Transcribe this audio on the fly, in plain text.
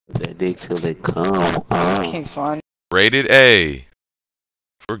dick till it come. I can't find. Rated A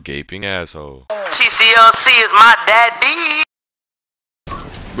for gaping asshole. TCLC is my daddy.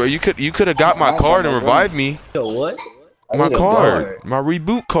 Bro, you could have got my card and revived me. Yo, what? My card, my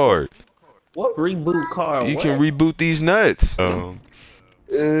reboot card. What reboot card? You can reboot these nuts. Why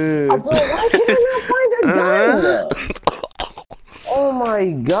can I not find a gun? Oh my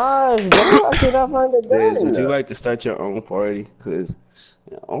gosh, bro! I cannot find a gun. Would you like to start your own party? Cause,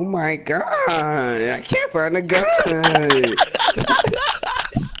 oh my god, I can't find a gun.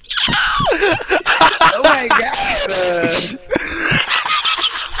 Oh my god.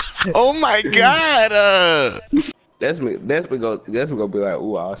 Oh my god. That's me gonna be like,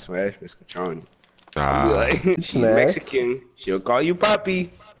 ooh, I'll smash Miss Catroni. Ah. Like, she's Mexican. She'll call you papi.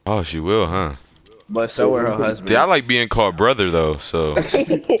 Oh, she will, huh? But so will her husband. Yeah, I like being called brother though, so.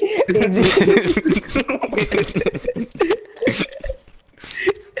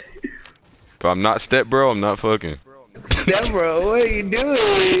 But I'm not step bro, I'm not fucking. Step bro, what are you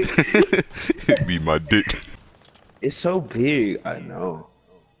doing? Be my dick. It's so big, I know.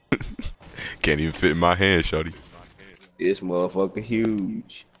 Can't even fit in my hand, shawty. It's motherfucking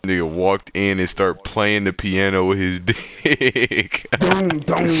huge. Nigga walked in and start playing the piano with his dick.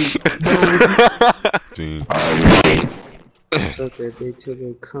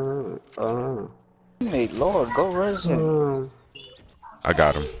 Hey, Lord, go resin. I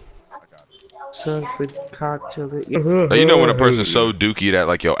got him. Suck the cock till it. So you know when a person's so dookie that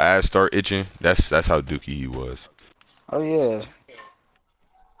like your ass start itching? That's how dookie he was. Oh yeah.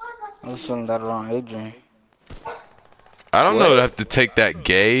 I was feeling that around Adrian. I don't know if I have to take that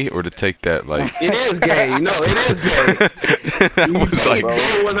gay or to take that like. It is gay. No, it is gay. That was like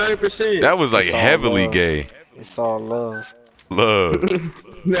 100%. that was like It's all heavily love. gay. It's all love. Love.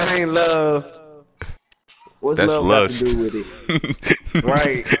 That ain't love. What's That's love lust. got to do with it?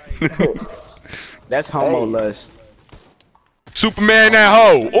 Right. That's homo lust. Superman that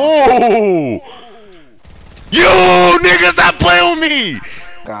hoe. Oh. You niggas not playing with me.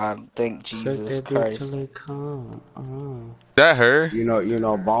 God, thank Jesus Christ. That her? You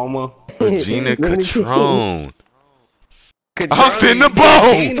know, Balma. Regina Catrone. Catroni. I'm in the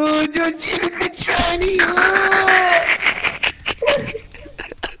bone. Oh, Regina Catroni.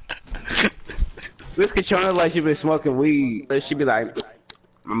 Miss Catroni like she been smoking weed. She be like,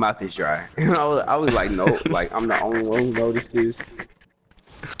 my mouth is dry. And I was like, no, like I'm the only one who noticed this.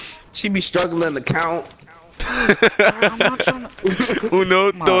 She be struggling to count. I'm not trying to.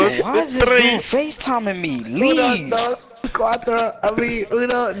 Uno, dos, Why is this dude FaceTiming me? Leave. 1, 2, 4,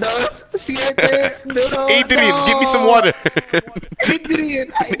 uno, dos, siete, uno, Adrian, give me some water.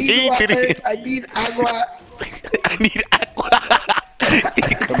 Adrian, I need water. I need agua. I need aqua.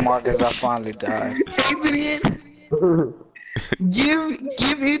 The Marcus, I finally died. Adrian,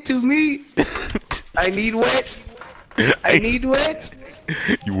 give it to me. I need wet. I need wet.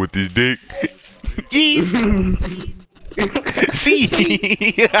 You want this dick? Yes. See.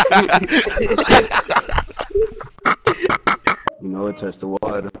 You know it touched the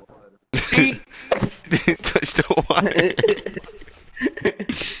water. See? Touch the water. It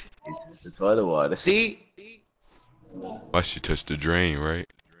touched the toilet water. See? Why she touched the drain, right?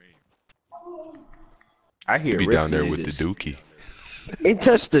 I hear It be down there with the dookie. It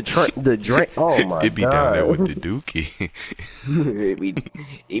touched the drain. Oh my god. It be down there with the dookie.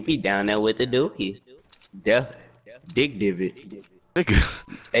 it be down there with the dookie. Death, dick divot. Nigga.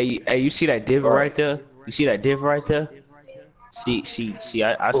 Hey, you see that divot right there? You see that divot right there? See,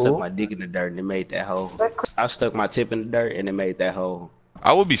 I stuck my dick in the dirt and it made that hole. I stuck my tip in the dirt and it made that hole.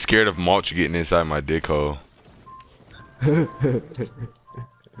 I would be scared of mulch getting inside my dick hole. You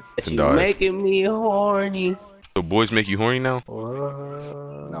making me horny. So boys make you horny now?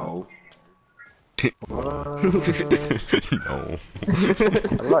 No. No. I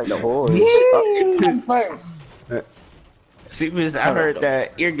like the horse. Cephas, I heard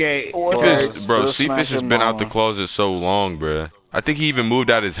that you're gay. Because, bro, Still Cephas has smashing been out the mama. closet so long, bro. I think he even moved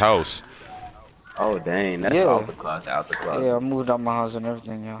out his house. Oh dang, that's Yeah. out the closet, out the closet. Yeah, I moved out my house and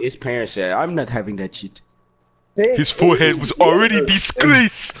everything, yo. His parents said, "I'm not having that shit." His forehead was already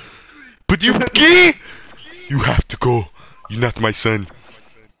disgraced. But you gay? You have to go. You're not my son.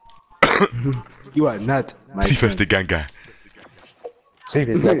 You are not my Cephas son. the ganga.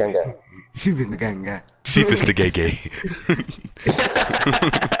 Cephas the ganga. Cephas the ganga. Cephas the gay gay.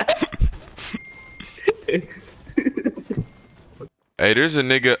 Hey, there's a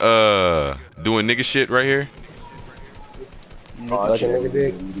nigga doing nigga shit right here. Oh, shit.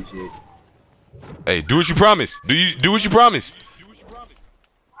 Hey, do what you promise. Do what you promise.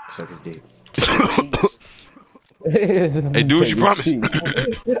 Suck his dick. Hey, do what you promise.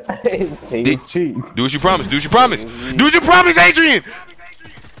 Take his cheeks. Do what you promise. Do what you promise. Do what you promise, Adrian.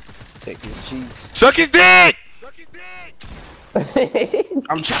 Take his cheeks. Suck his dick.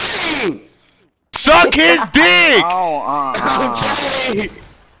 I'm trying. Suck his dick. Oh, I'm trying.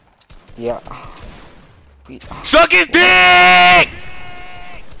 yeah. Suck his dick.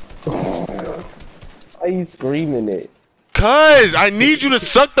 Why are you screaming it? Cuz I need you to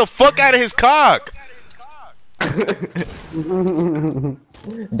suck the fuck out of his cock.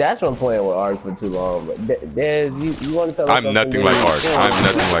 That's from playing with Ark for too long. But Dez, you want to tell us I'm nothing like Ark. I'm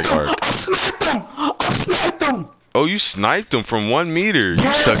nothing like Ark. I smacked him. Oh, you sniped him from 1 meter. You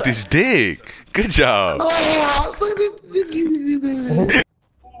sucked his dick. Good job.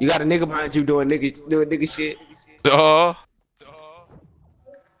 You got a nigga behind you doing nigga shit.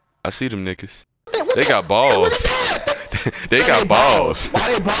 I see them niggas. They got balls. They got balls.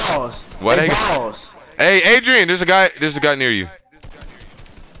 Why they balls? Why they balls? Hey, Adrian, there's a guy near you.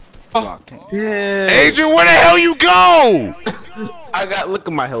 Yeah. Adrian, where the hell you go? Look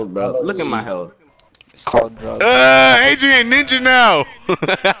at my health, bro. Look at my health. It's called drugs. Adrian, ninja now.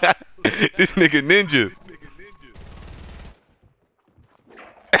 This nigga ninja.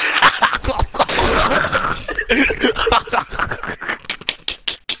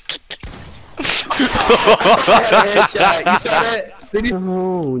 You saw that?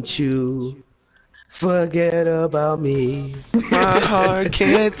 Don't you forget about me. My heart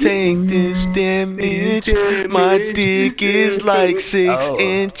can't take this damage. My dick is like 6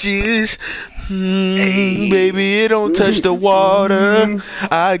 inches. Baby, it don't touch the water.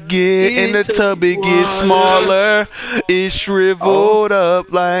 I get in the tub, it gets smaller. It's shriveled up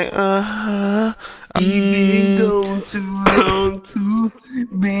like Been gone too long,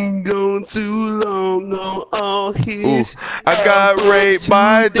 been gone too long. No, all his. I got raped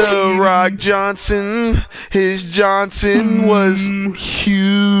by the Rock Johnson. His Johnson was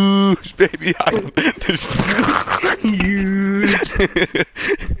huge, baby. Huge.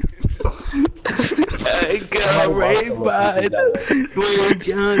 I got raped by the Royal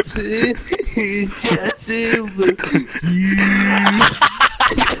Johnson. His Johnson was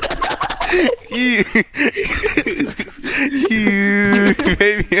Huge,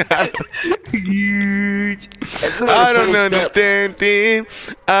 baby. huge. I don't understand them.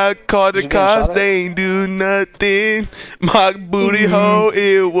 I called the cops, they ain't do nothing. My booty hole,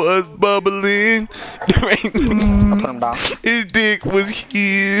 it was bubbling. His dick was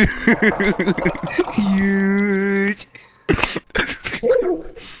huge. Huge.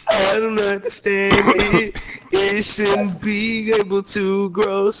 I don't understand it. It shouldn't be able to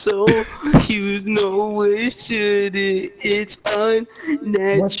grow so huge. No, it shouldn't. It's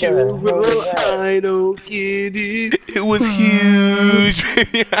unnatural. I don't get it. It was huge,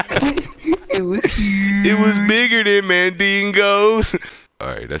 baby. It was huge. It was bigger than Mandingo's.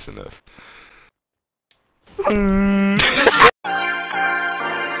 Alright, that's enough.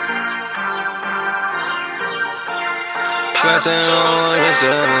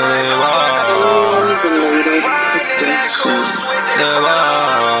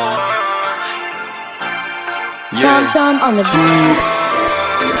 Tom on the beat.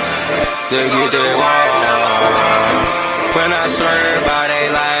 When I swear by they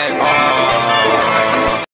lie.